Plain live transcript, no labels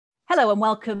Hello and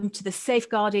welcome to the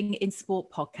Safeguarding in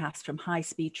Sport podcast from High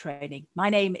Speed Training. My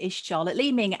name is Charlotte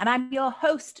Leeming and I'm your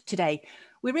host today.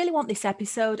 We really want this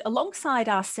episode, alongside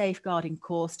our safeguarding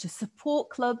course, to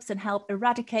support clubs and help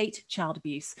eradicate child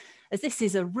abuse. As this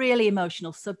is a really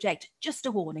emotional subject, just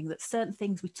a warning that certain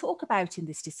things we talk about in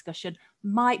this discussion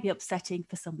might be upsetting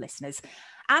for some listeners.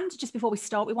 And just before we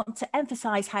start, we want to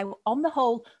emphasise how, on the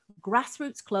whole,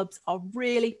 grassroots clubs are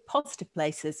really positive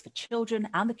places for children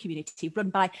and the community,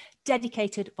 run by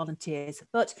dedicated volunteers.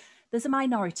 But there's a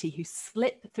minority who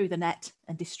slip through the net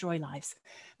and destroy lives.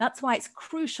 That's why it's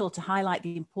crucial to highlight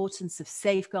the importance of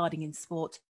safeguarding in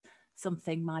sport,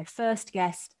 something my first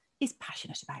guest is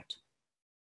passionate about.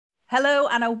 Hello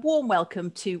and a warm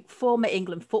welcome to former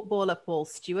England footballer Paul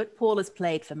Stewart. Paul has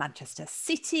played for Manchester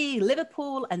City,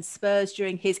 Liverpool and Spurs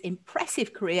during his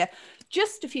impressive career.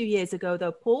 Just a few years ago,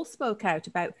 though, Paul spoke out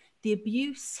about the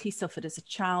abuse he suffered as a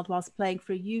child whilst playing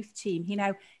for a youth team. He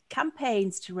now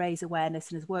campaigns to raise awareness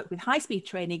and has worked with High Speed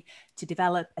Training to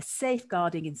develop a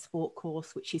safeguarding in sport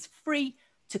course, which is free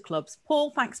to clubs.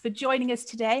 Paul, thanks for joining us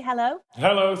today. Hello.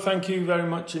 Hello, thank you very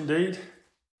much indeed.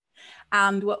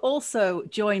 And we're also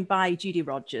joined by Judy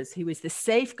Rogers, who is the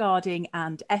Safeguarding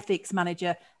and Ethics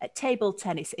Manager at Table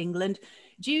Tennis England.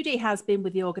 Judy has been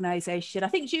with the organisation, I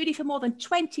think, Judy, for more than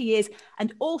 20 years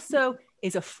and also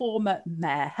is a former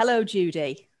mayor. Hello,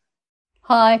 Judy.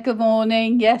 Hi, good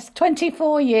morning. Yes,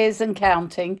 24 years and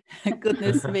counting.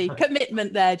 Goodness me.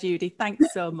 Commitment there, Judy.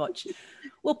 Thanks so much.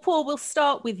 Well, Paul, we'll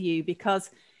start with you because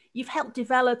you've helped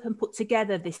develop and put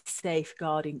together this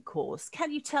safeguarding course.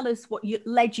 Can you tell us what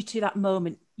led you to that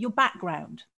moment, your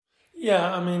background?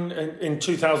 Yeah, I mean, in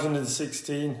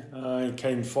 2016, I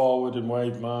came forward and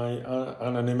waived my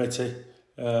anonymity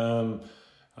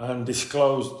and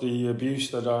disclosed the abuse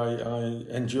that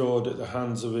I endured at the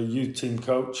hands of a youth team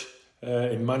coach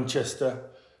in Manchester.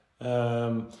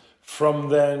 From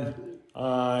then,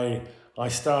 I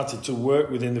started to work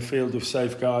within the field of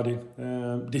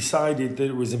safeguarding, decided that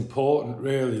it was important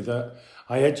really that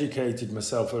I educated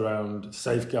myself around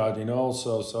safeguarding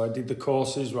also. So I did the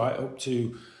courses right up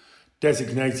to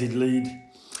designated lead.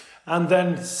 And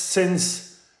then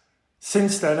since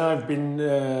then I've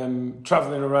been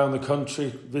travelling around the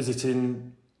country,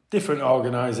 visiting different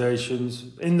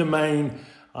organisations. In the main,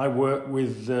 I work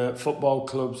with football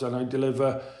clubs and I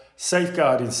deliver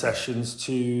safeguarding sessions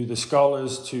to the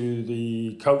scholars, to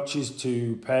the coaches,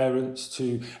 to parents,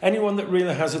 to anyone that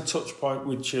really has a touch point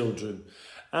with children.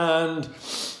 And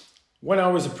when I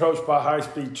was approached by High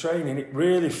Speed Training, it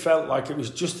really felt like it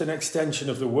was just an extension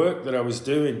of the work that I was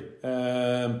doing.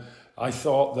 I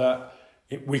thought that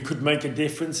we could make a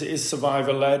difference. It is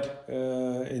survivor-led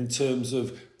in terms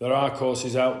of there are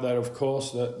courses out there, of course,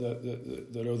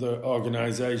 that other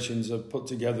organisations have put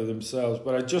together themselves.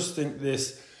 But I just think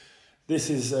this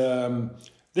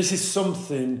is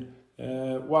something,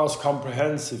 whilst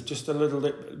comprehensive, just a little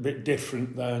bit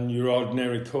different than your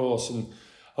ordinary course. And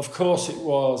of course it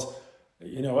was,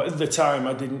 at the time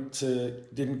I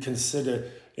didn't consider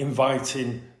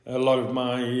inviting a lot of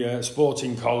my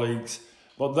sporting colleagues.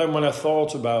 But then when I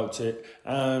thought about it,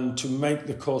 and to make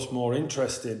the course more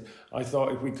interesting, I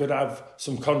thought if we could have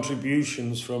some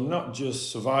contributions from not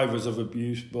just survivors of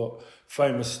abuse, but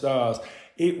famous stars,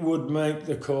 it would make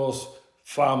the course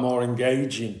far more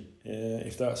engaging,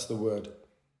 if that's the word.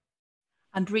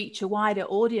 And reach a wider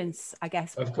audience, I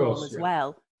guess, of course, as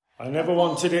well. I never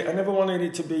wanted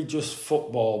it to be just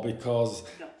football, because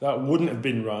that wouldn't have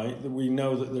been right. We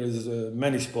know that there's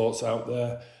many sports out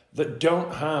there that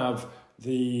don't have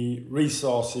the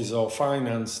resources or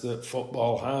finance that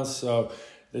football has. So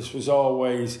this was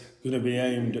always going to be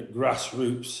aimed at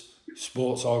grassroots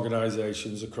sports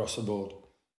organisations across the board.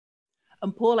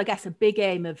 And Paul, I guess a big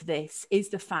aim of this is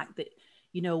the fact that,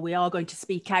 we are going to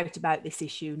speak out about this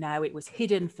issue now. It was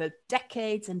hidden for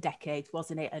decades and decades,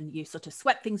 wasn't it? And you sort of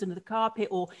swept things under the carpet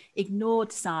or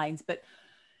ignored signs. But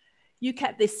you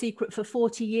kept this secret for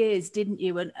 40 years, didn't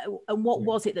you? And what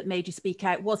was it that made you speak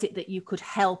out? Was it that you could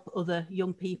help other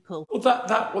young people? Well,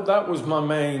 that was my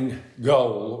main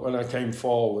goal when I came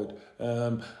forward.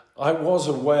 I was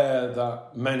aware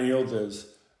that many others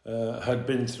had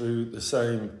been through the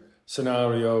same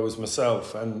scenario as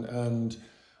myself, and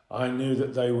I knew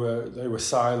that they were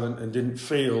silent and didn't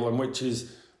feel, and which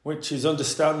is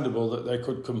understandable that they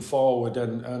could come forward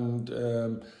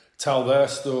and tell their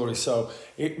story. So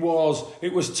it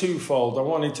was twofold. I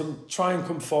wanted to try and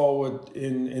come forward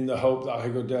in the hope that I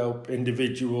could help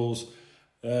individuals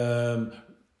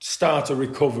start a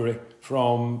recovery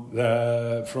from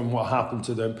what happened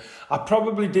to them. I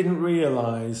probably didn't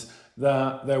realise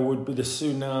that there would be the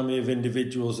tsunami of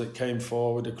individuals that came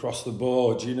forward across the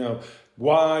board,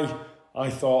 why I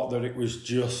thought that it was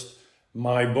just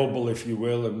my bubble, if you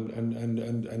will,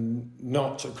 and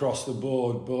not across the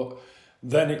board. But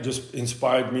then it just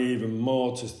inspired me even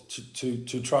more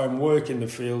to try and work in the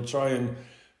field, try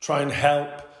and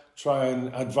help, try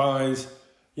and advise,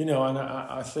 you know. And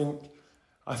I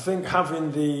think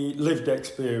having the lived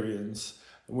experience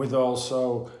with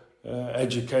also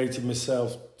educating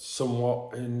myself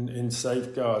somewhat in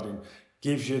safeguarding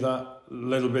gives you that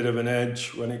little bit of an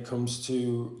edge when it comes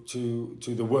to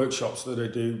the workshops that I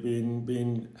do,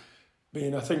 being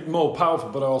I think more powerful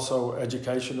but also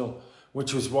educational,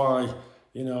 which was why,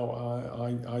 you know,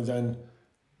 I then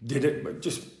did it, but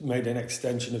just made an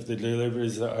extension of the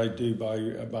deliveries that I do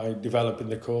by developing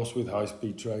the course with high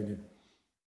speed training.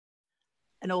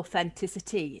 An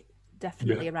authenticity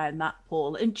definitely around that,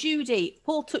 Paul. And Judy,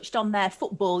 Paul touched on their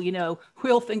football. You know,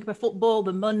 we all think of football,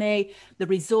 the money, the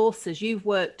resources. You've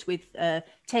worked with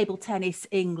Table Tennis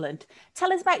England.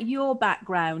 Tell us about your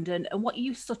background and what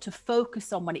you sort of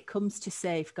focus on when it comes to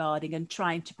safeguarding and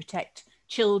trying to protect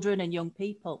children and young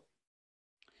people.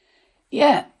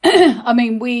 Yeah, I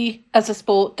mean, we as a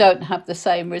sport don't have the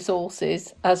same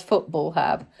resources as football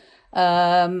have.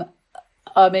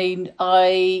 I mean,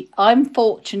 I'm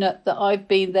fortunate that I've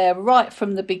been there right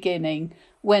from the beginning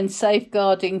when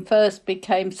safeguarding first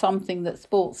became something that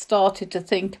sports started to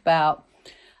think about,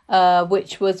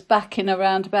 which was back in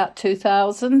around about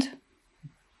 2000.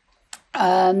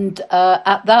 And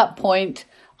at that point,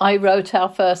 I wrote our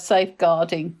first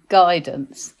safeguarding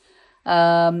guidance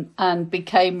and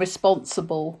became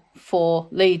responsible for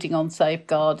leading on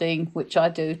safeguarding, which I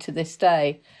do to this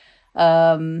day.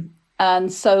 And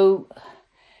so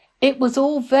it was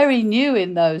all very new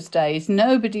in those days.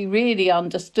 Nobody really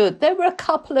understood. There were a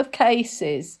couple of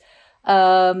cases,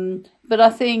 but I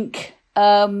think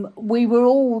we were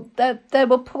all, there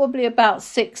were probably about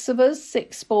 6 of us,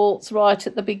 6 sports right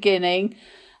at the beginning.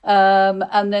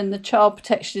 And then the Child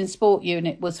Protection in Sport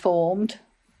unit was formed,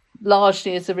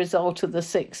 largely as a result of the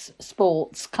 6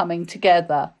 sports coming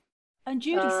together. And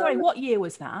Judy, sorry, what year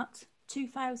was that?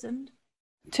 2000?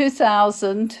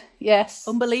 2000, yes.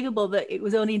 Unbelievable that it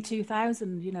was only in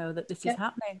 2000, you know, that this is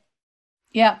happening.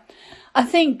 Yeah. I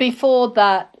think before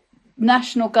that,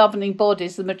 national governing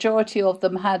bodies, the majority of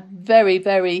them had very,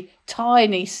 very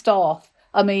tiny staff.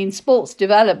 I mean, sports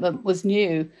development was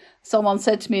new. Someone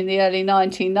said to me in the early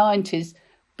 1990s,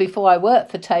 before I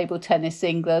worked for Table Tennis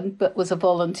England, but was a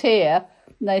volunteer,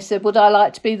 and they said, would I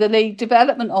like to be the league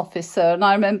development officer? And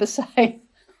I remember saying,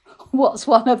 what's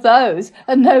one of those?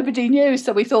 And nobody knew,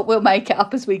 so we thought we'll make it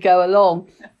up as we go along.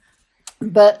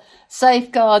 But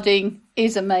safeguarding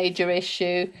is a major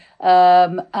issue,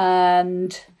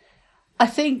 and I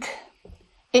think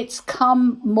it's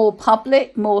come more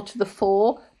public, more to the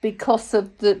fore, because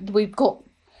of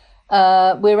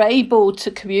we're able to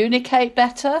communicate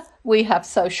better. We have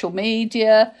social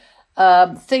media.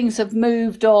 Things have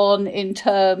moved on in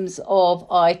terms of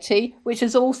IT, which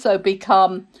has also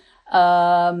become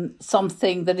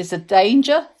something that is a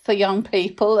danger for young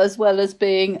people as well as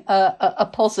being a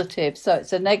positive. So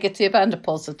it's a negative and a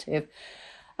positive.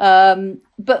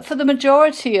 But for the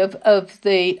majority of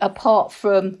apart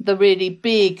from the really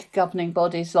big governing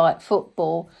bodies like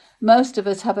football, most of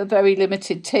us have a very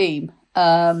limited team.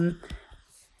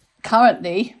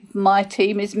 Currently, my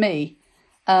team is me.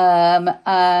 I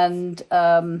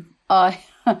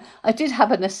did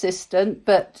have an assistant,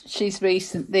 but she's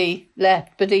recently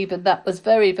left. But even that was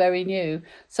very, very new.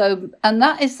 So, and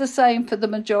that is the same for the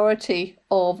majority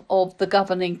of the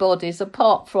governing bodies,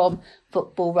 apart from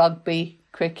football, rugby,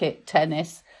 cricket,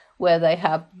 tennis, where they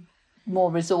have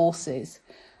more resources.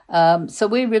 So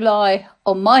we rely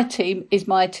on my team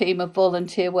of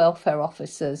volunteer welfare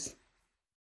officers.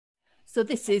 So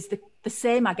this is the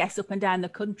same, I guess, up and down the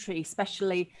country,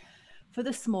 especially for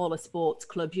the smaller sports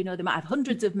clubs. You know, they might have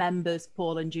hundreds of members,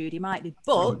 Paul and Judy, might they?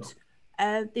 But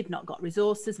they've not got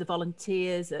resources. The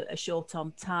volunteers are short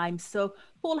on time. So,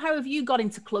 Paul, how have you got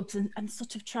into clubs and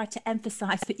sort of tried to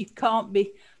emphasise that you can't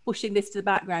be pushing this to the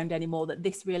background anymore, that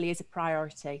this really is a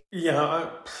priority? Yeah,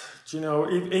 you know,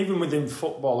 even within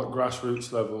football at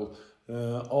grassroots level,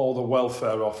 all the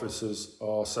welfare officers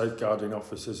or safeguarding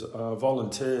officers are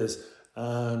volunteers,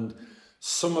 and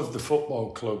some of the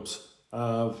football clubs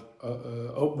have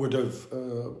upward of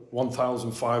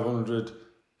 1,500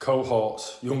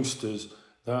 cohorts, youngsters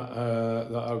that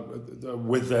are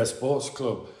with their sports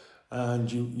club,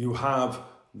 and you have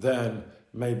then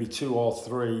maybe 2 or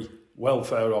 3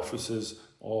 welfare officers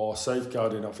or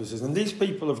safeguarding officers, and these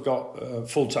people have got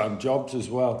full-time jobs as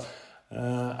well.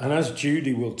 And as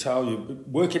Judy will tell you,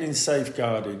 working in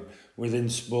safeguarding within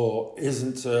sport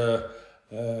isn't a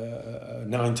a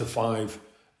 9 to 5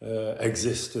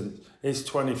 existence. It's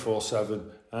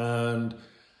 24/7, and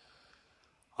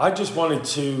I just wanted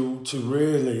to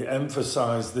really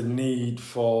emphasise the need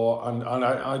for, and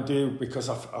I do, because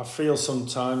I feel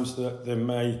sometimes that they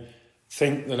may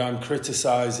think that I'm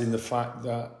criticising the fact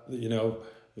that, you know,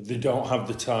 they don't have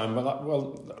the time.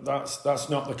 But that's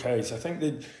not the case. I think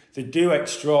they do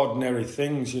extraordinary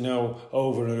things, you know,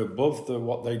 over and above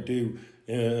what they do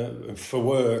for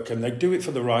work, and they do it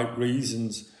for the right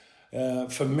reasons.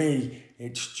 For me,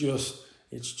 it's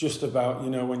just about, you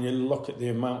know, when you look at the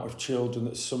amount of children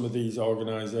that some of these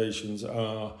organisations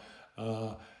are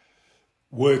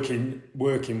working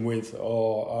with,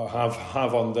 or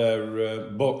have on their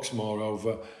books,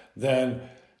 moreover, then,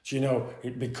 you know,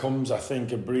 it becomes, I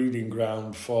think, a breeding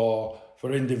ground for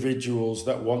individuals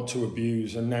that want to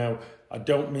abuse. And now, I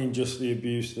don't mean just the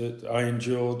abuse that I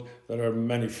endured. There are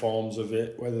many forms of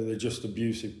it, whether they're just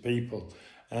abusive people.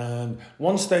 And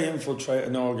once they infiltrate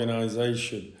an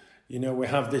organisation, you know, we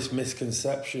have this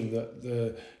misconception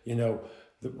that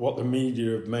what the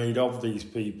media have made of these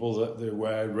people, that they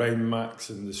wear Rain Max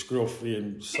and the scruffy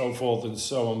and so forth and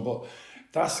so on. But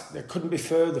that couldn't be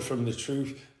further from the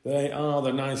truth. They are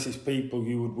the nicest people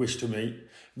you would wish to meet.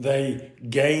 They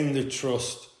gain the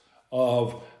trust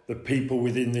of the people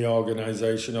within the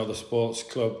organisation or the sports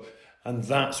club, and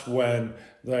that's when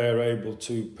they're able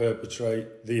to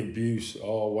perpetrate the abuse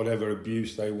or whatever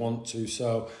abuse they want to.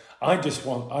 So I just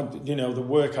want, you know, the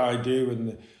work I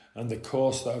do and the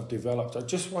course that I've developed, I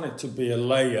just want it to be a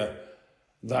layer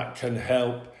that can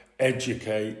help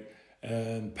educate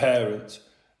parents,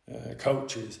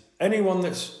 coaches, anyone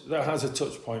that has a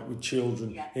touch point with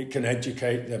children. Yeah. It can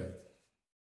educate them.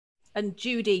 And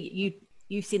Judy,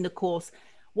 you've seen the course.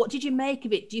 What did you make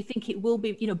of it? Do you think it will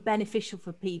be, you know, beneficial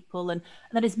for people, and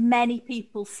that as many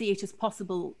people see it as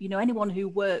possible, you know, anyone who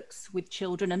works with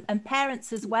children and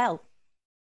parents as well?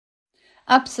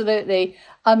 Absolutely.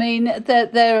 I mean,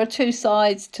 there are two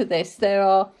sides to this.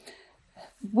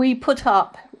 We put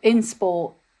up in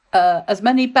sport as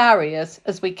many barriers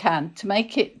as we can to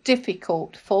make it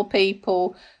difficult for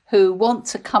people who want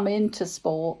to come into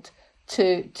sport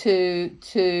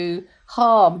to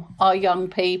harm our young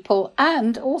people,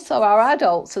 and also our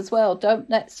adults as well.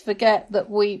 Let's forget that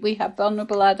we have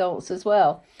vulnerable adults as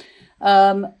well.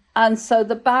 And so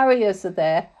the barriers are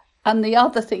there. And the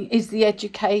other thing is the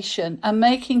education and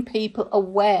making people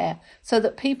aware, so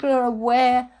that people are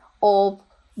aware of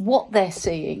what they're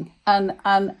seeing,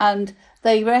 and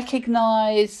they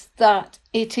recognise that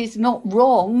it is not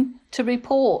wrong to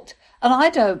report. And I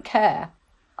don't care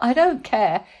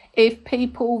if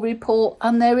people report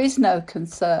and there is no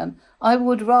concern. I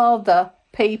would rather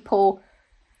people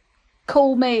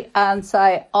call me and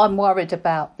say, I'm worried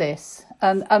about this.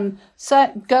 And so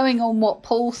going on what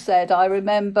Paul said, I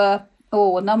remember,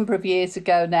 a number of years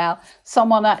ago now,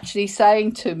 someone actually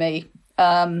saying to me,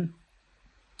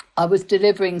 I was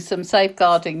delivering some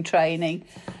safeguarding training,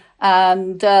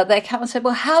 and they came and said,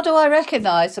 well, how do I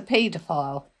recognise a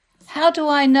paedophile? How do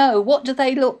I know? What do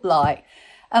they look like?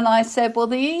 And I said, well,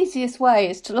 the easiest way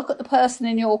is to look at the person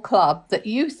in your club that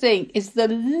you think is the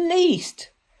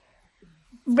least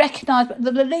recognised,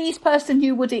 the least person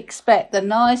you would expect, the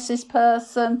nicest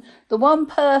person, the one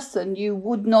person you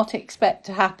would not expect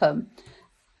to happen.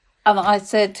 And I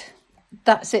said,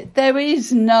 that's it. There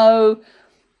is no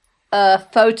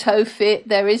photo fit.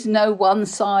 There is no one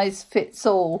size fits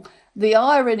all. The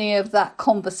irony of that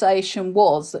conversation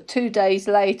was that 2 days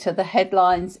later, the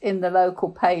headlines in the local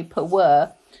paper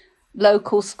were,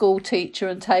 local school teacher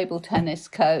and table tennis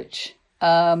coach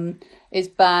is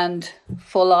banned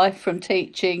for life from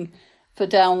teaching for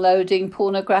downloading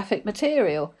pornographic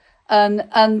material.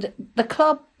 And the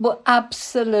club were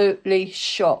absolutely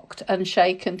shocked and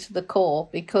shaken to the core,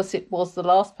 because it was the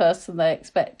last person they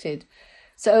expected.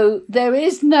 So there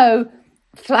is no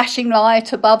flashing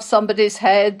light above somebody's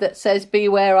head that says,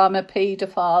 beware, I'm a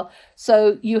paedophile.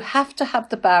 So you have to have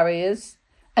the barriers,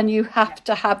 and you have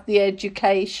to have the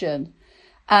education.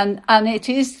 And it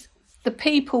is the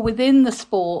people within the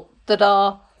sport that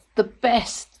are the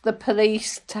best, the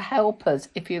police to help us,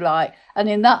 if you like. And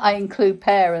in that I include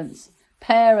parents.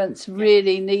 Parents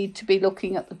really need to be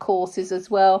looking at the courses as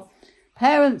well.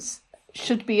 Parents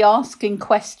should be asking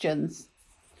questions.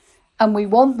 And we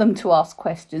want them to ask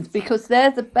questions, because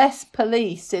they're the best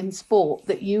police in sport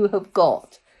that you have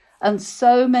got. And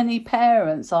so many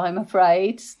parents, I'm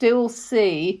afraid, still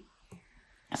see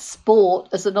sport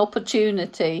as an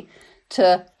opportunity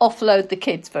to offload the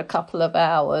kids for a couple of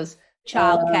hours.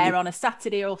 Childcare on a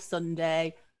Saturday or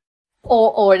Sunday.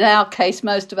 Or in our case,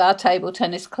 most of our table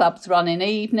tennis clubs run in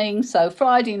evenings. So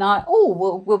Friday night,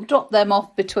 we'll drop them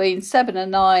off between 7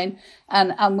 and 9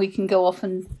 and we can go off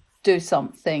and do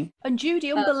something. And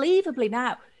Judy, unbelievably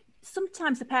now,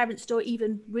 sometimes the parents don't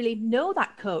even really know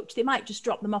that coach. They might just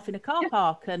drop them off in a car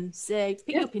park and say,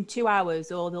 pick you up in 2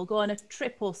 hours, or they'll go on a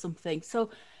trip or something. So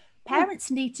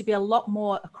parents need to be a lot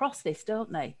more across this,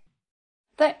 don't they?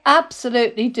 They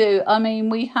absolutely do. I mean,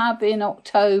 we have in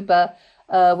October,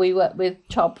 we work with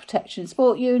Child Protection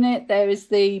Sport Unit. There is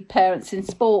the Parents in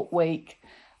Sport Week.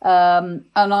 And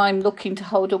I'm looking to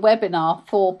hold a webinar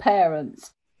for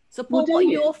parents. So Paul, what are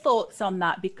your thoughts on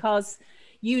that? Because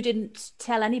you didn't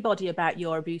tell anybody about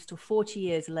your abuse till 40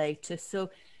 years later. So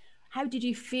how did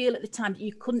you feel at the time that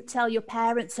you couldn't tell your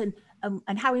parents, and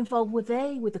how involved were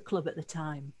they with the club at the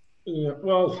time? Yeah,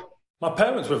 well, my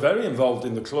parents were very involved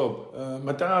in the club.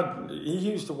 My dad, he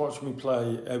used to watch me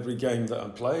play every game that I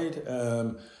played.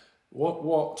 And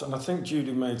I think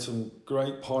Judy made some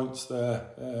great points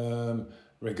there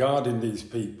regarding these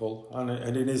people.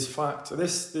 And it is fact,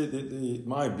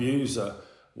 my abuser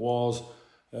was,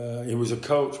 he was a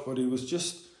coach, but he was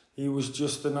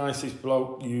just the nicest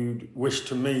bloke you'd wish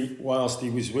to meet whilst he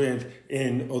was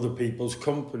in other people's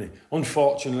company.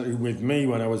 Unfortunately, with me,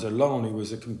 when I was alone, he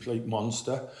was a complete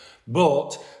monster.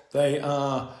 But they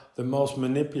are the most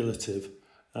manipulative.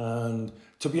 And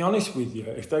to be honest with you,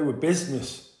 if they were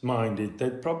business-minded,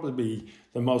 they'd probably be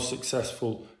the most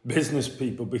successful business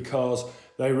people, because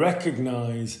they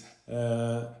recognise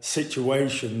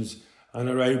situations and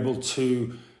are able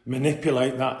to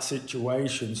manipulate that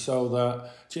situation so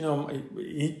that, you know,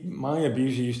 my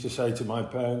abuser used to say to my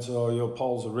parents, your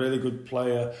Paul's a really good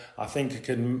player. I think I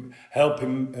can help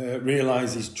him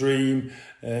realise his dream.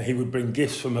 He would bring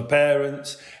gifts for my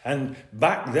parents. And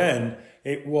back then,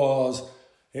 it was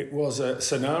a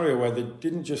scenario where they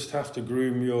didn't just have to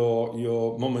groom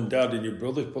your mum and dad and your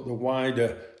brothers, but the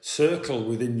wider circle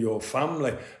within your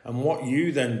family. And what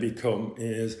you then become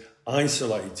is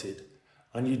isolated.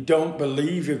 And you don't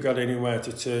believe you've got anywhere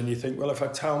to turn. You think, well, if I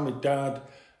tell my dad,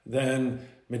 then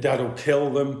my dad will kill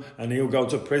them and he'll go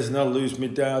to prison, I'll lose my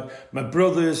dad. My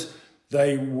brothers,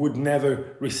 they would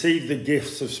never receive the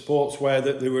gifts of sportswear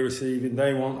that they were receiving.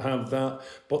 They won't have that.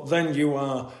 But then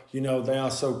they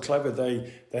are so clever.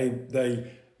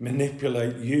 They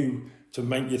manipulate you to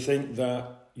make you think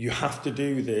that you have to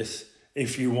do this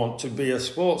if you want to be a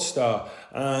sports star.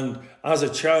 And as a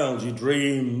child, you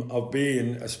dream of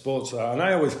being a sports star. And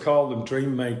I always call them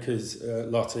dream makers,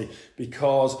 Lottie,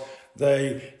 because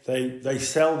they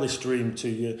sell this dream to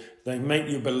you. They make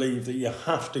you believe that you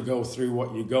have to go through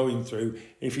what you're going through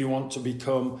if you want to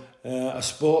become a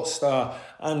sports star.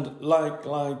 And like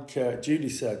Judy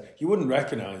said, you wouldn't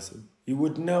recognise them. You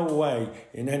would no way,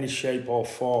 in any shape or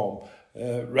form,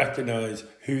 recognise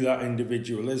who that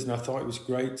individual is. And I thought it was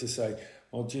great to say,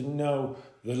 well, do you know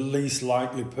the least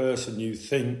likely person you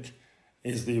think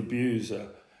is the abuser,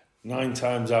 9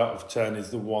 times out of 10 is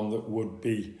the one that would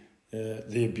be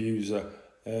the abuser.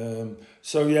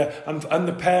 So yeah, and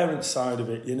the parent side of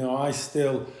it, you know, I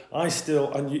still,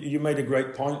 and you made a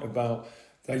great point about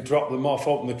they drop them off,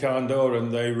 open the car door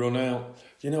and they run out.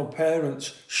 You know,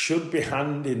 parents should be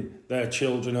handing their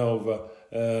children over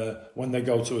when they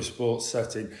go to a sports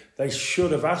setting. They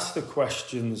should have asked the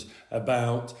questions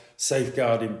about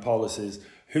safeguarding policies.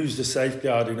 Who's the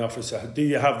safeguarding officer? Do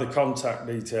you have the contact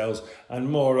details? And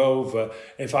moreover,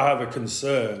 if I have a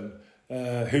concern,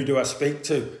 who do I speak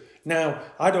to? Now,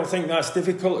 I don't think that's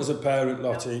difficult as a parent,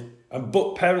 Lottie,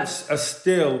 but parents are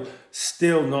still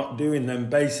not doing them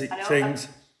basic things.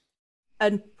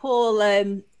 And Paul,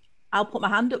 I'll put my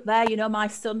hand up there. You know, my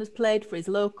son has played for his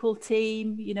local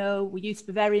team. You know, we used to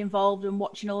be very involved and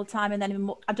watching all the time. And then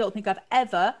I don't think I've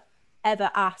ever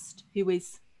asked who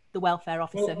is the welfare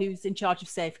officer, who's in charge of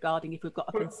safeguarding if we've got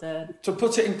a concern. To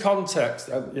put it in context,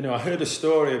 you know, I heard a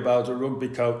story about a rugby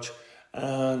coach,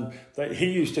 and that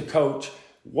he used to coach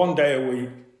 1 day a week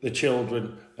the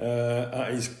children at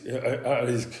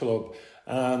his club.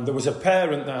 And there was a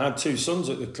parent that had 2 sons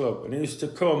at the club, and he used to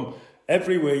come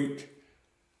every week,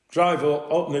 drive up,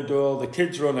 open the door, the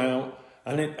kids run out,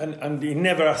 and he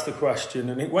never asked a question.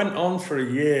 And it went on for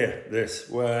a year,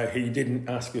 where he didn't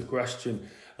ask a question.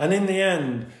 And in the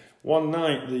end, one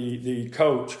night, the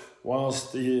coach,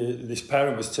 whilst this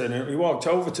parent was turning up, he walked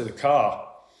over to the car,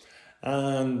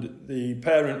 and the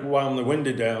parent wound the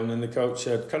window down, and the coach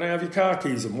said, "Can I have your car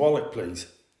keys and wallet, please?"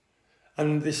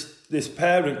 And this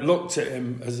parent looked at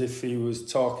him as if he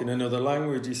was talking another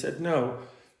language. He said, "No,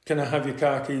 can I have your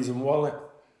car keys and wallet?"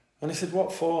 And he said,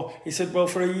 "What for?" He said, "Well,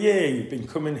 for a year you've been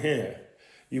coming here.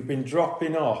 You've been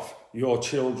dropping off your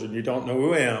children. You don't know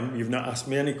who I am. You've not asked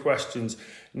me any questions.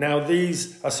 Now,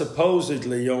 these are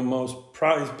supposedly your most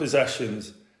prized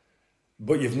possessions,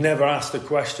 but you've never asked a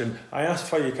question. I asked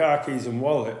for your car keys and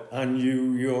wallet, and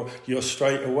you're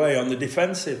straight away on the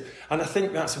defensive. And I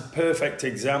think that's a perfect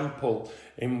example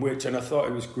in which, and I thought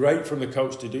it was great from the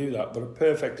coach to do that, but a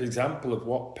perfect example of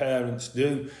what parents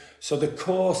do. So the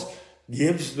course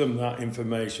gives them that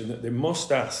information that they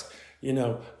must ask, you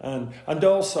know, and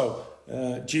also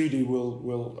Judy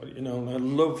will, you know, I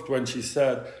loved when she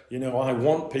said, you know, I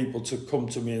want people to come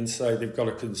to me and say they've got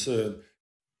a concern.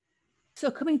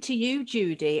 So coming to you,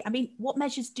 Judy, I mean, what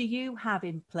measures do you have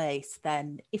in place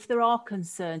then? If there are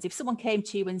concerns, if someone came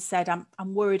to you and said,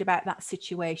 I'm worried about that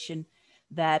situation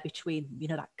there between, you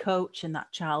know, that coach and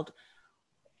that child,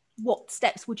 what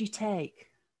steps would you take?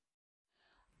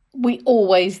 We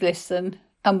always listen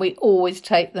and we always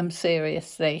take them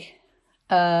seriously.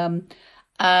 And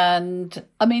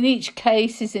I mean, each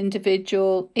case is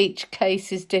individual, each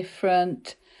case is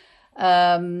different.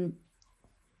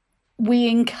 We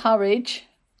encourage,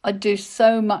 I do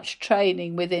so much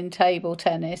training within table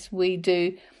tennis. We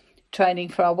do training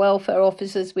for our welfare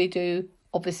officers. We do,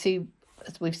 obviously,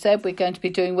 as we've said, we're going to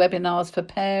be doing webinars for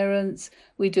parents.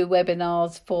 We do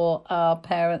webinars for our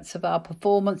parents of our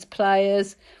performance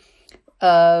players.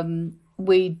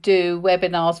 We do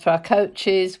webinars for our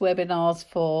coaches, webinars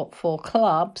for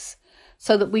clubs,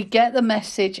 so that we get the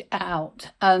message out.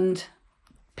 And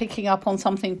picking up on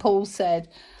something Paul said,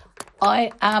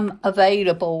 I am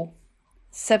available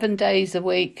 7 days a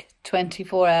week,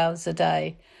 24 hours a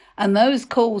day. And those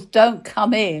calls don't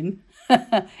come in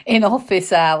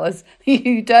office hours.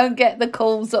 You don't get the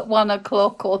calls at 1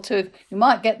 o'clock or 2. You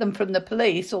might get them from the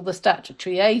police or the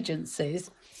statutory agencies.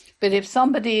 But if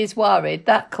somebody is worried,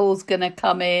 that call's going to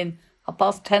come in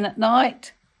 10:30 at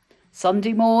night,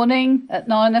 Sunday morning at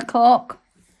 9 o'clock.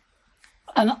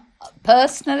 And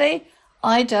personally,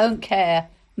 I don't care.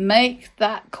 Make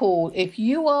that call. If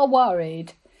you are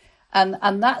worried,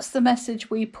 and that's the message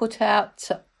we put out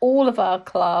to all of our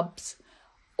clubs,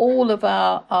 all of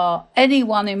our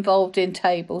anyone involved in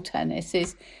table tennis,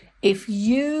 is if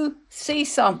you see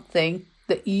something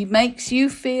that makes you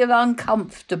feel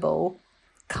uncomfortable,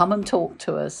 come and talk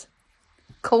to us.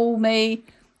 Call me,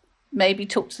 maybe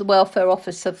talk to the welfare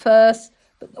officer first,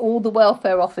 but all the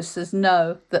welfare officers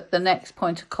know that the next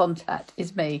point of contact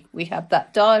is me. We have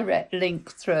that direct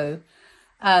link through,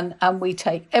 and we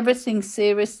take everything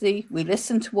seriously. We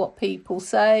listen to what people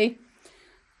say,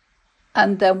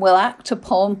 and then we'll act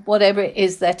upon whatever it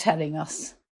is they're telling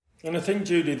us. And I think,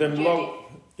 Judy, sorry, Paul,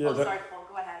 go ahead.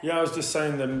 Yeah, I was just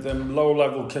saying them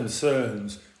low-level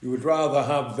concerns, you would rather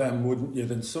have them, wouldn't you,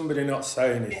 than somebody not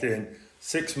say anything.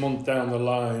 6 months down the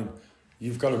line,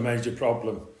 you've got a major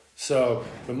problem. So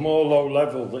the more low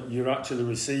level that you're actually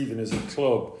receiving as a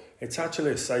club, it's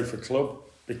actually a safer club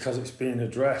because it's being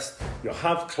addressed. You'll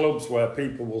have clubs where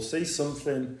people will see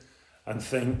something and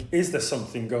think, is there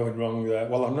something going wrong there?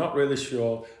 Well, I'm not really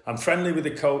sure. I'm friendly with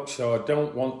the coach, so I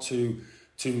don't want to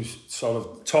sort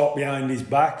of talk behind his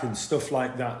back and stuff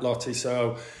like that, Lottie.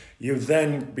 So you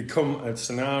then become a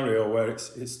scenario where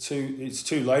it's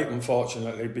too late,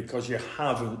 unfortunately, because you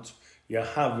haven't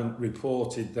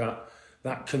reported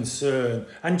that concern.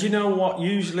 And you know what?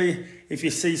 Usually, if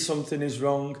you see something is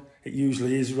wrong, it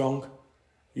usually is wrong.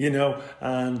 You know,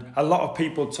 and a lot of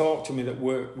people talk to me that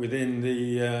work within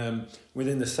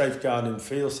the safeguarding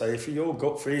field say, if your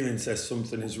gut feeling says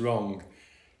something is wrong,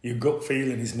 your gut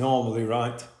feeling is normally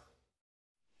right.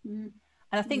 And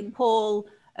I think, Paul,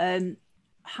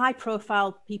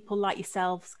 high-profile people like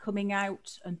yourselves coming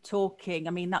out and talking,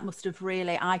 I mean, that must have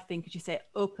really, I think, as you say,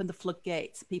 opened the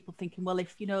floodgates. People thinking, well,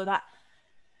 if you know that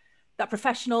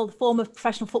former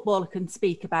professional footballer can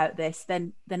speak about this,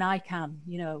 then I can,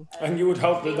 you know. And you would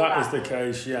hope that is the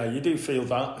case. Yeah, you do feel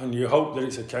that, and you hope that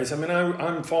it's the case. I mean,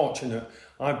 I'm fortunate.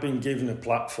 I've been given a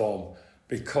platform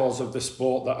because of the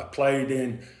sport that I played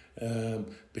in,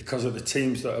 because of the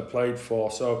teams that I played for.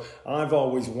 So I've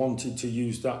always wanted to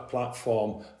use that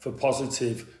platform for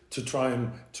positive, to try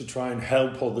and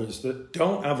help others that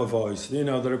don't have a voice. You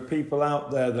know, there are people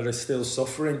out there that are still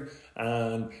suffering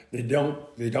and they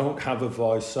don't have a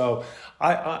voice. So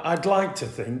I'd like to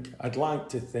think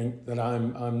that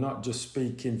I'm not just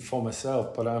speaking for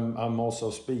myself, but I'm also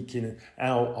speaking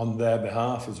out on their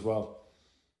behalf as well.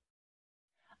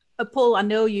 Paul, I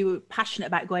know you're passionate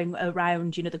about going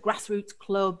around, you know, the grassroots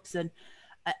clubs and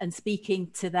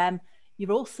speaking to them. You've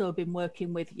also been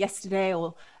working with yesterday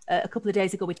or a couple of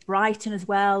days ago with Brighton as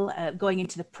well, going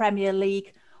into the Premier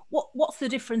League. What's the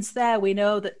difference there? We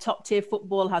know that top tier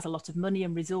football has a lot of money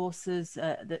and resources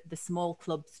that the small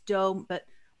clubs don't, but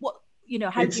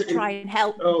how do you try and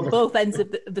help both ends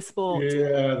of the sport?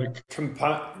 Yeah,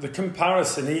 the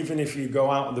comparison, even if you go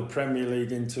out of the Premier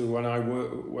League into where I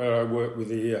work with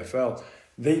the EFL,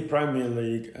 the Premier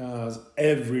League has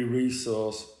every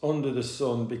resource under the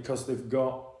sun because they've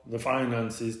got the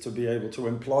finances to be able to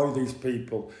employ these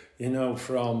people,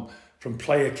 from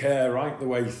player care right the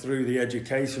way through the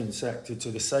education sector to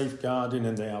the safeguarding,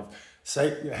 and they have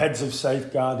heads of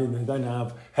safeguarding, and then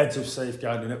have heads of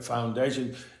safeguarding at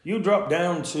foundation. You drop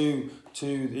down to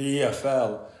the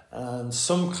EFL, and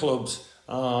some clubs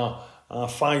are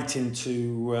fighting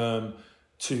to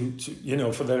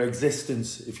for their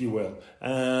existence, if you will.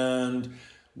 And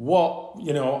what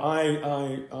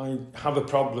I have a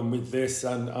problem with this,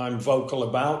 and I'm vocal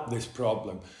about this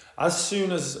problem. As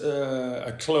soon as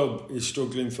a club is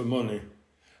struggling for money,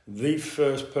 the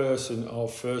first person or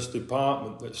first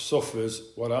department that suffers,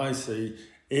 what I see,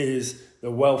 is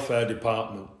the welfare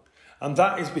department. And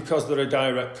that is because they're a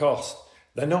direct cost.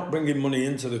 They're not bringing money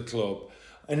into the club.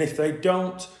 And if they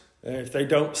don't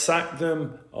sack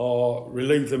them or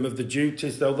relieve them of the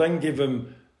duties, they'll then give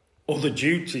them other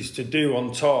duties to do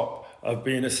on top of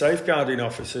being a safeguarding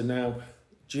officer. Now,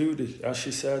 Judy, as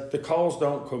she said, the calls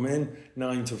don't come in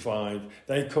 9 to 5.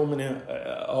 They come in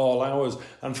at all hours.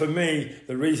 And for me,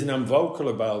 the reason I'm vocal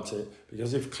about it,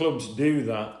 because if clubs do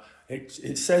that,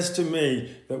 it says to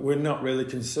me that we're not really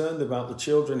concerned about the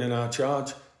children in our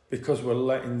charge because we're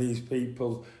letting these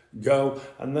people go.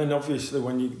 And then obviously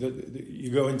when you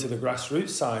go into the grassroots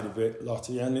side of it,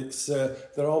 Lottie, and it's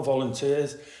they're all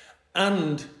volunteers.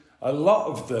 And a lot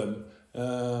of them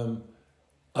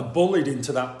are bullied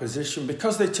into that position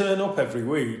because they turn up every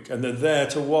week and they're there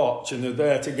to watch and they're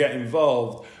there to get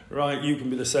involved. Right, you can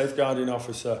be the safeguarding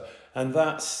officer, and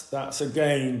that's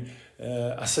again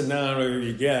a scenario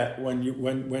you get when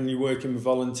you're working with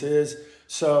volunteers.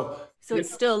 So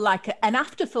it's still like an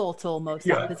afterthought almost,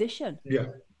 that position. Yeah.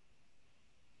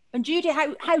 And Judy,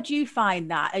 how do you find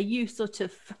that? Are you sort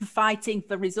of fighting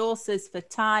for resources, for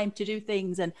time to do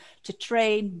things and to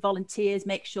train volunteers,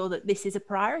 make sure that this is a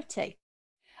priority?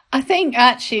 I think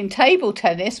actually in table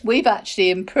tennis, we've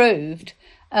actually improved.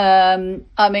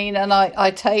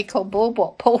 I take on board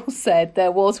what Paul said.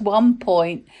 There was one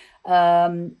point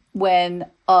when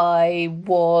I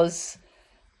was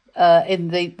in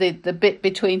the bit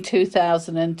between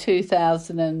 2000 and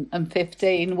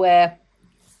 2015 where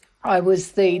I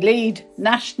was the lead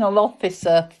national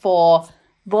officer for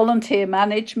volunteer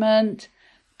management,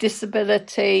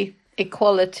 disability,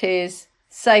 equalities,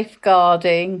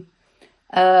 safeguarding,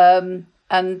 and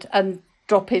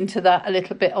drop into that a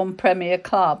little bit on Premier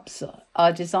Clubs.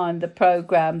 I designed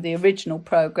the original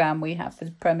programme we have for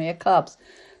the Premier Clubs.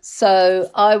 So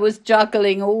I was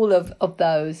juggling all of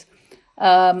those.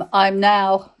 I'm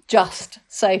now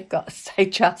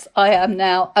I am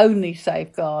now only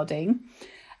safeguarding.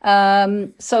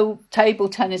 So table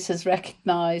tennis has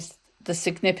recognised the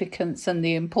significance and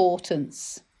the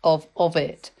importance of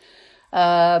it.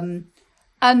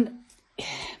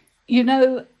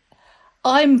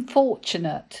 I'm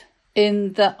fortunate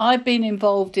in that I've been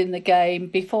involved in the game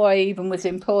before I even was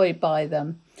employed by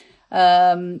them.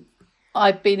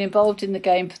 I've been involved in the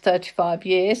game for 35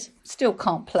 years, still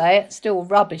can't play it, still a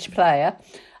rubbish player.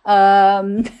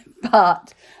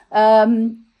 But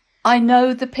I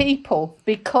know the people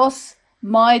because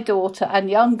my daughter and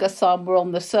younger son were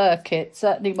on the circuit.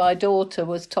 Certainly my daughter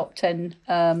was top 10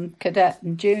 cadet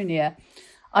and junior.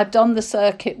 I've done the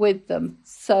circuit with them.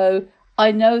 So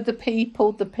I know the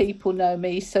people know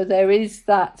me. So there is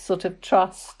that sort of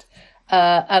trust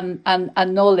and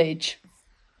knowledge.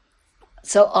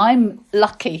 So I'm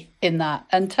lucky in that.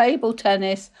 And table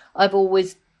tennis, I've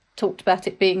always talked about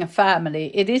it being a family.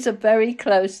 It is a very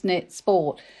close-knit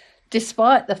sport,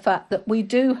 despite the fact that we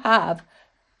do have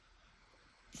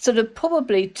sort of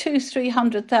probably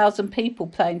 200,000-300,000 people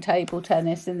playing table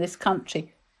tennis in this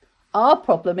country. Our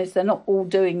problem is they're not all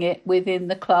doing it within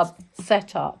the club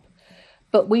setup.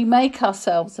 But we make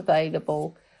ourselves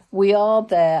available. We are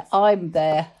there, I'm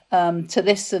there to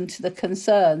listen to the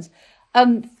concerns.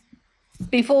 And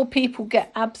before people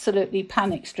get absolutely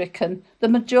panic-stricken, the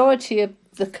majority of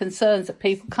the concerns that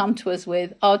people come to us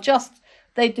with are just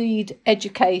they need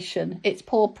education. It's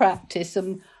poor practice.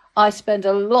 And I spend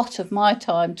a lot of my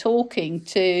time talking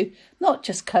to not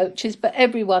just coaches, but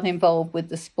everyone involved with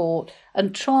the sport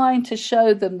and trying to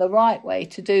show them the right way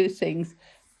to do things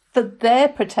for their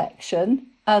protection,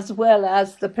 as well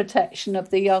as the protection of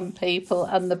the young people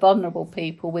and the vulnerable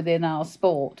people within our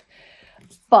sport.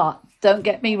 But don't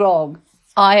get me wrong,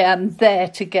 I am there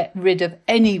to get rid of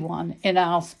anyone in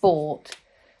our sport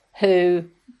who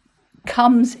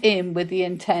comes in with the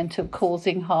intent of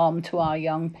causing harm to our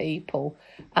young people,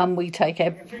 and we take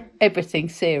everything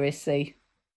seriously.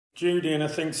 Judy, and I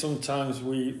think sometimes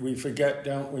we forget,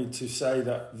 don't we, to say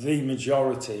that the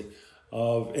majority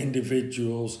of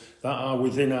individuals that are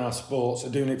within our sports are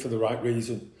doing it for the right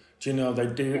reason. Do you know, they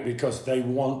do it because they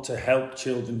want to help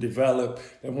children develop.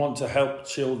 They want to help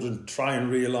children try and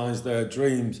realise their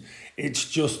dreams. It's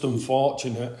just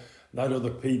unfortunate that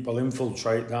other people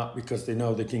infiltrate that because they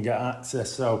know they can get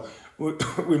access. So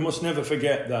we must never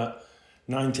forget that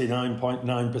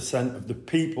 99.9% of the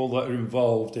people that are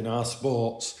involved in our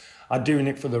sports are doing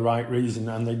it for the right reason,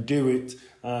 and they do it.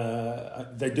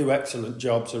 They do excellent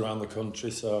jobs around the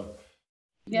country. So,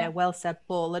 yeah, well said,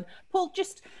 Paul. And Paul,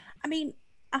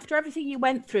 after everything you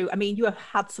went through, you have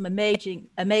had some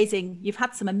amazing, you've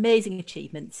had some amazing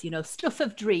achievements, stuff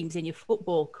of dreams in your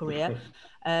football career,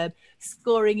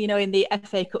 scoring, in the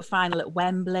FA Cup final at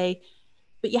Wembley.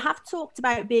 But you have talked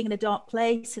about being in a dark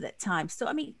place at that time.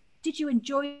 So, did you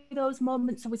enjoy those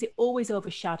moments, or was it always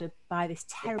overshadowed by this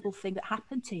terrible thing that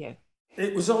happened to you?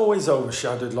 It was always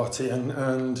overshadowed, Lottie.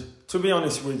 And to be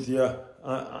honest with you,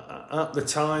 at the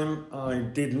time, I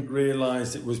didn't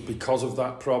realise it was because of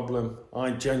that problem. I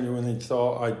genuinely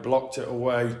thought I'd blocked it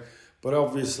away. But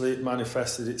obviously it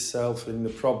manifested itself in the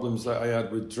problems that I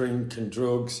had with drink and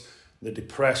drugs, the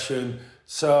depression.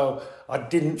 So I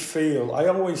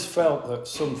always felt that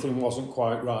something wasn't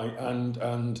quite right.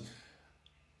 And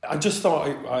I just thought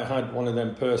I had one of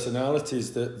them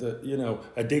personalities that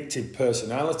addictive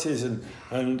personalities. And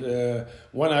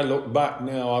when I look back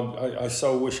now, I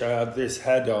so wish I had this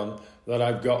head on that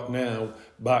I've got now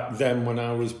back then when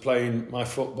I was playing my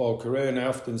football career. And I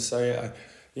often say,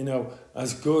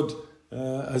 as good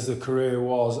as the career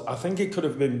was, I think it could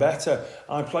have been better.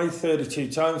 I played 32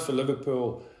 times for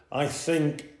Liverpool. I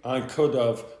think I could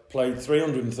have played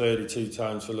 332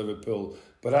 times for Liverpool.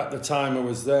 But at the time I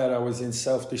was there, I was in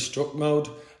self-destruct mode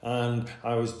and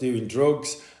I was doing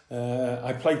drugs.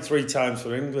 I played 3 times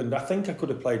for England. I think I could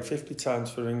have played 50 times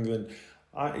for England.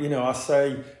 I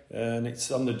say, and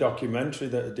it's on the documentary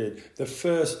that I did,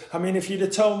 if you'd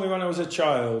have told me when I was a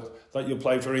child that you'll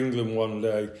play for England one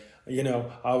day,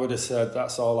 I would have said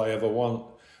that's all I ever want.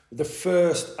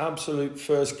 The absolute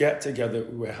first get-together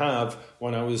we have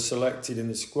when I was selected in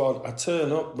the squad, I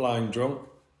turn up blind drunk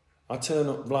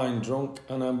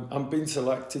and I'm being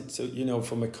selected to,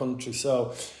 for my country.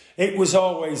 So it was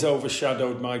always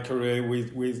overshadowed my career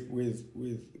with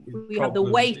you had the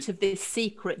weight of this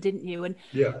secret, didn't you? And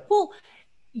yeah. Paul,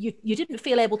 you didn't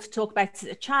feel able to talk about it as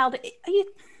a child. Are you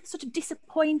sort of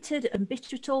disappointed and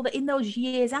bitter at all that in those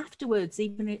years afterwards,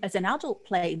 even as an adult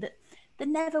playing, that there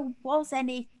never was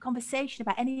any conversation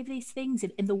about any of these things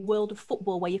in the world of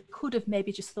football, where you could have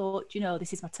maybe just thought,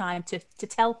 this is my time to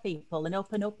tell people and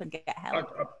open up and get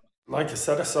help? Like I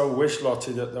said, I so wish,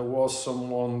 Lottie, that there was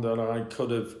someone that I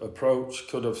could have approached,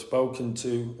 could have spoken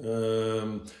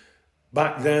to.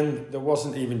 Back then, there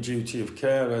wasn't even duty of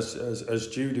care, as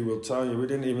Judy will tell you. We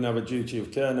didn't even have a duty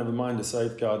of care, never mind a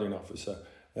safeguarding officer.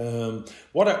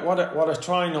 What I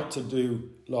try not to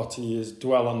do, Lottie, is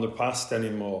dwell on the past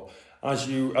anymore. As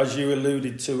you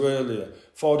alluded to earlier,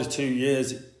 42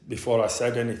 years before I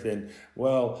said anything.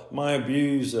 Well, my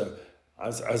abuser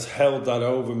has held that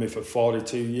over me for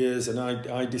 42 years, and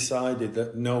I decided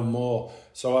that no more.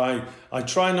 So I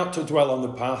try not to dwell on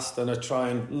the past, and I try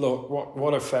and look,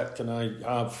 what effect can I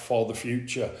have for the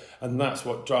future? And that's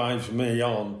what drives me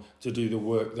on to do the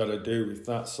work that I do, if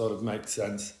that sort of makes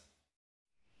sense.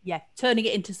 Yeah, turning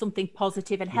it into something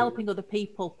positive and helping other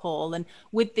people, Paul. And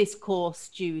with this course,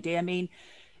 Judy,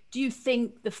 do you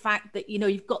think the fact that,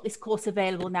 you've got this course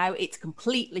available now, it's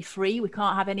completely free, we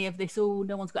can't have any of this, no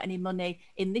one's got any money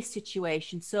in this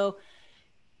situation. So,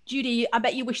 Judy, I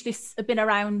bet you wish this had been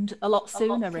around a lot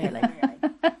sooner, really.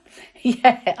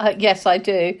 Yes, I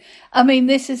do.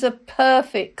 This is a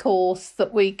perfect course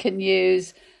that we can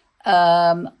use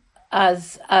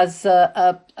as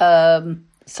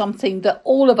something that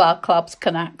all of our clubs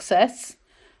can access,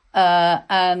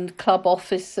 and club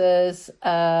officers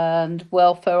and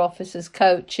welfare officers,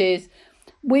 coaches.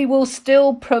 We will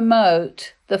still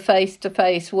promote the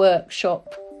face-to-face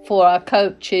workshop for our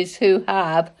coaches who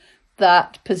have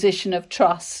that position of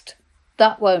trust.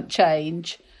 That won't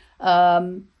change.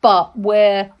 But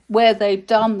where they've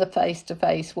done the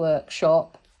face-to-face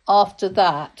workshop, after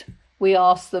that, we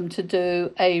ask them to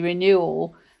do a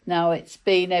renewal. Now, it's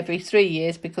been every 3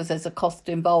 years because there's a cost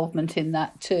involvement in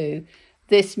that too.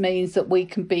 This means that we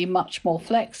can be much more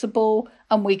flexible,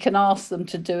 and we can ask them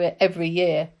to do it every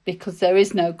year because there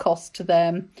is no cost to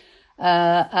them.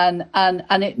 And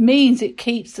it means it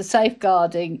keeps the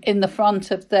safeguarding in the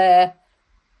front of their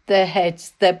their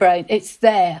heads, their brain. It's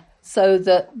there so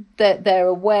that they're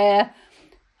aware,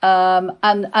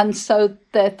 and so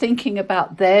they're thinking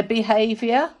about their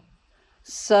behaviour.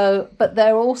 So, but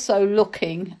they're also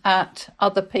looking at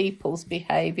other people's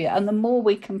behaviour, and the more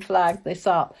we can flag this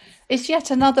up, it's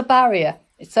yet another barrier.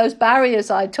 It's those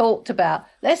barriers I talked about.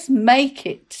 Let's make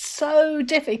it so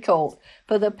difficult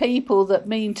for the people that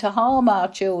mean to harm our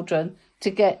children to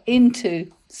get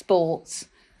into sports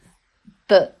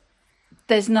that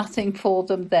there's nothing for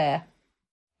them there.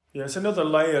 Yeah, it's another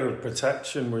layer of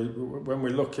protection when we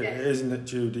look at it, isn't it,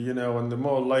 Judy? You know, and the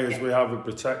more layers we have of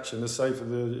protection, the safer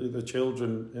the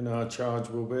children in our charge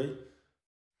will be.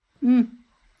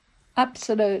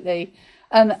 Absolutely.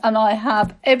 And I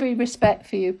have every respect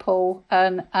for you, Paul,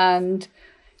 and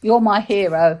you're my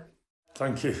hero.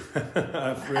 Thank you.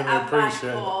 I really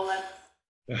appreciate it.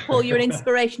 Paul, you're an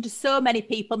inspiration to so many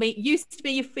people. I mean, it used to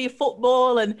be for your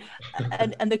football and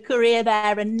the career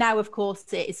there, and now, of course,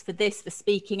 it is for this, for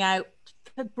speaking out,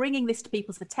 for bringing this to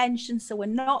people's attention, so we're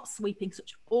not sweeping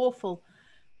such awful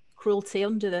cruelty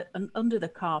under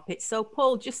the carpet. So,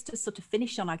 Paul, just to sort of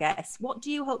finish on, I guess, what do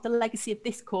you hope the legacy of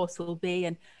this course will be,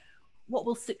 and what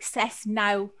will success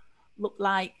now look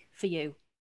like for you?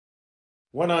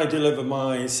 When I deliver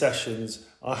my sessions,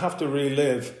 I have to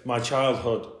relive my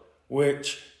childhood,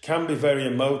 which can be very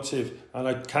emotive, and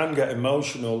I can get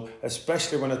emotional,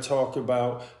 especially when I talk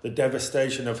about the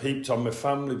devastation I've heaped on my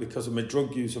family because of my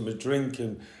drug use and my drink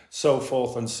and so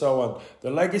forth and so on. The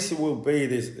legacy will be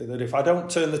this, that if I don't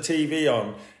turn the TV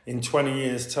on in 20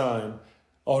 years' time,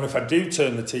 or if I do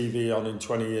turn the TV on in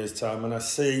 20 years' time and I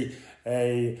see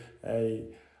a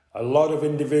lot of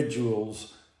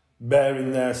individuals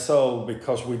bearing their soul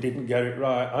because we didn't get it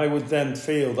right, I would then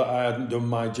feel that I hadn't done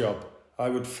my job. I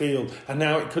would feel, and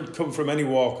now it could come from any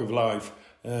walk of life.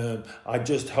 I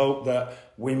just hope that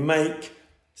we make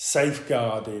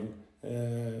safeguarding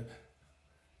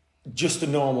just a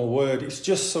normal word. It's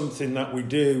just something that we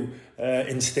do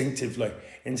instinctively,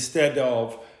 instead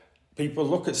of people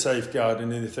look at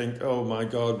safeguarding and they think, oh my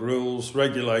God, rules,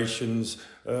 regulations,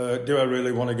 do I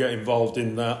really want to get involved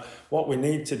in that? What we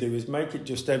need to do is make it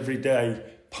just everyday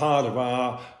part of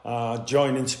our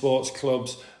joining sports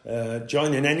clubs,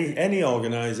 joining any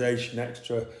organisation,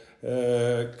 extra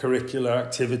curricular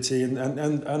activity,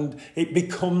 and it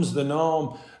becomes the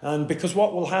norm. And because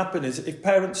what will happen is if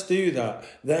parents do that,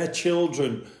 their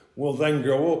children will then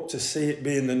grow up to see it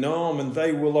being the norm, and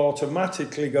they will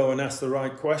automatically go and ask the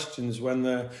right questions when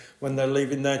they're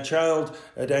leaving their child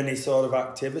at any sort of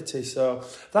activity. So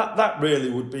that really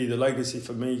would be the legacy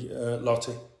for me,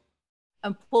 Lottie.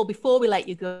 And Paul, before we let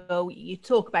you go, you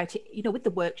talk about it, you know, with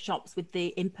the workshops, with the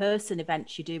in-person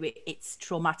events you do, it's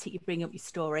traumatic. You bring up your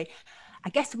story. I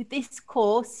guess with this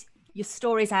course, your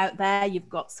story's out there. You've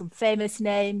got some famous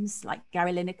names like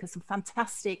Gary Lineker, some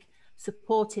fantastic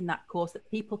support in that course that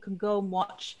people can go and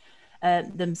watch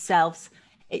themselves.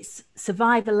 It's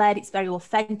survivor-led. It's very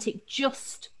authentic.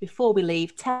 Just before we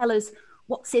leave, tell us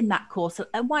what's in that course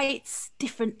and why it's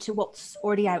different to what's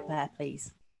already out there,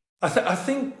 please. I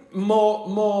think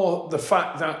more the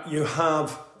fact that you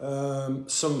have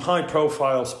some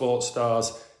high-profile sports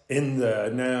stars in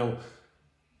there. Now,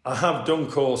 I have done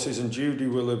courses, and Judy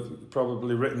will have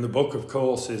probably written the book of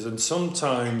courses, and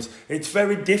sometimes it's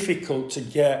very difficult to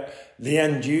get the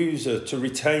end user to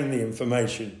retain the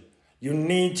information. You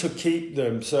need to keep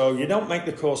them, so you don't make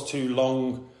the course too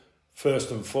long,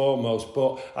 first and foremost,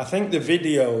 but I think the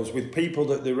videos with people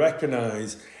that they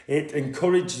recognise, it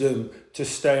encourages them to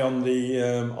stay on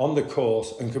the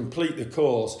course and complete the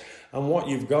course. And what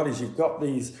you've got is you've got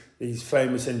these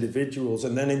famous individuals,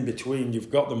 and then in between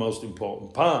you've got the most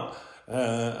important part.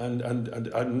 I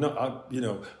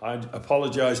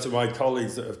apologise to my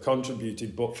colleagues that have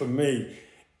contributed, but for me,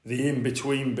 the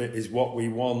in-between bit is what we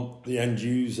want the end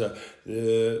user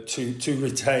to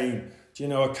retain. You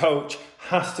know, a coach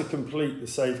has to complete the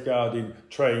safeguarding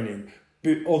training,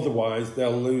 but otherwise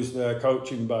they'll lose their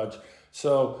coaching badge.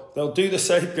 So they'll do the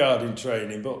safeguarding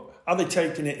training, but are they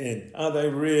taking it in? Are they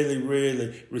really,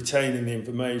 really retaining the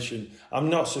information? I'm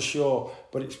not so sure,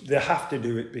 but they have to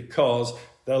do it because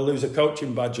they'll lose a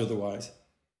coaching badge otherwise.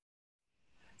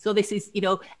 So this is, you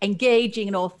know, engaging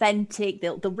and authentic.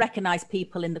 They'll recognise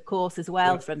people in the course as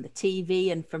well, from the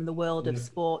TV and from the world of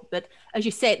sport. But as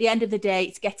you say, at the end of the day,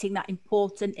 it's getting that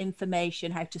important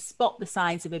information, how to spot the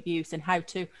signs of abuse and how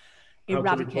to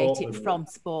eradicate it from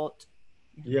sport.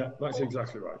 Yeah, that's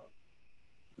exactly right.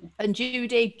 And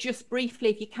Judy, just briefly,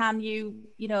 if you can, you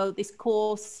know, this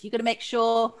course, you're going to make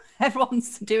sure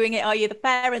everyone's doing it. Are you? The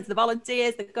parents, the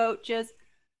volunteers, the coaches?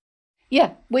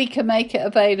 Yeah, we can make it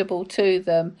available to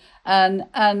them.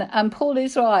 And Paul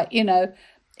is right, you know,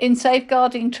 in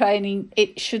safeguarding training,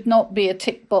 it should not be a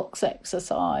tick box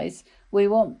exercise. We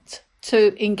want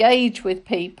to engage with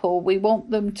people. We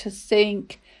want them to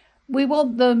think. We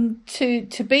want them to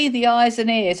be the eyes and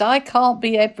ears. I can't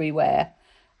be everywhere.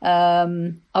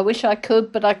 I wish I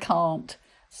could, but I can't.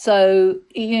 So,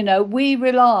 we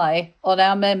rely on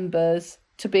our members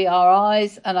to be our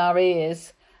eyes and our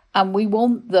ears, and we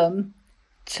want them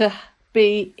to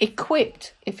be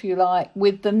equipped, if you like,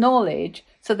 with the knowledge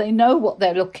so they know what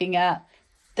they're looking at.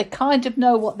 They kind of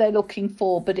know what they're looking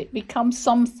for, but it becomes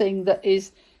something that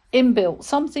is inbuilt,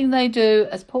 something they do,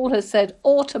 as Paul has said,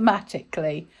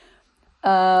 automatically.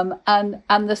 And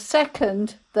the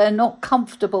second they're not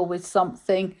comfortable with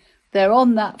something, they're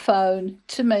on that phone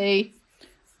to me,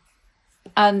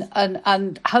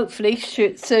 and hopefully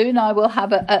soon I will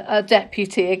have a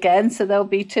deputy again, so there'll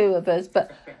be two of us.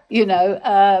 But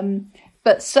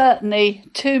but certainly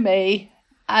to me,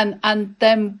 and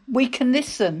then we can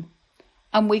listen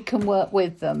and we can work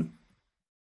with them.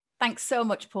 Thanks so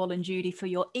much, Paul and Judy, for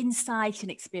your insight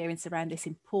and experience around this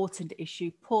important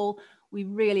issue. Paul, we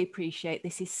really appreciate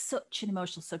this. Is such an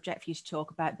emotional subject for you to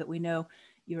talk about, that we know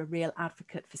you're a real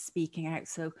advocate for speaking out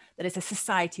so that as a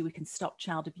society we can stop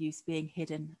child abuse being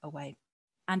hidden away.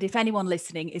 And if anyone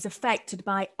listening is affected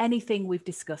by anything we've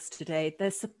discussed today,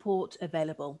 there's support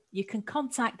available. You can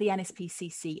contact the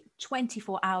NSPCC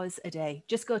 24 hours a day.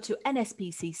 Just go to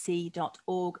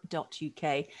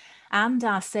nspcc.org.uk, and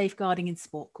our Safeguarding in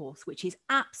Sport course, which is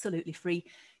absolutely free,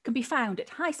 can be found at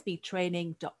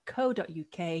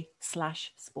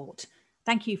highspeedtraining.co.uk/sport.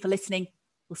 Thank you for listening.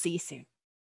 We'll see you soon.